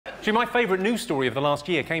Actually, my favourite news story of the last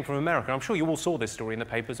year came from America. I'm sure you all saw this story in the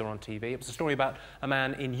papers or on TV. It was a story about a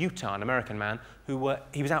man in Utah, an American man, who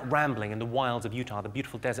he was out rambling in the wilds of Utah, the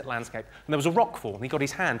beautiful desert landscape, and there was a rockfall, and he got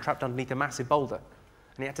his hand trapped underneath a massive boulder,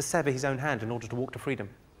 and he had to sever his own hand in order to walk to freedom.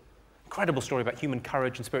 Incredible story about human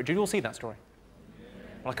courage and spirit. Did you all see that story?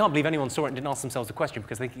 Well, I can't believe anyone saw it and didn't ask themselves the question,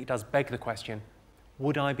 because I think it does beg the question,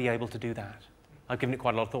 would I be able to do that? I've given it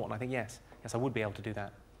quite a lot of thought, and I think, yes, I would be able to do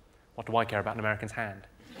that. What do I care about an American's hand?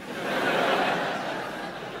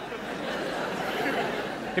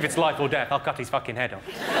 If it's life or death, I'll cut his fucking head off.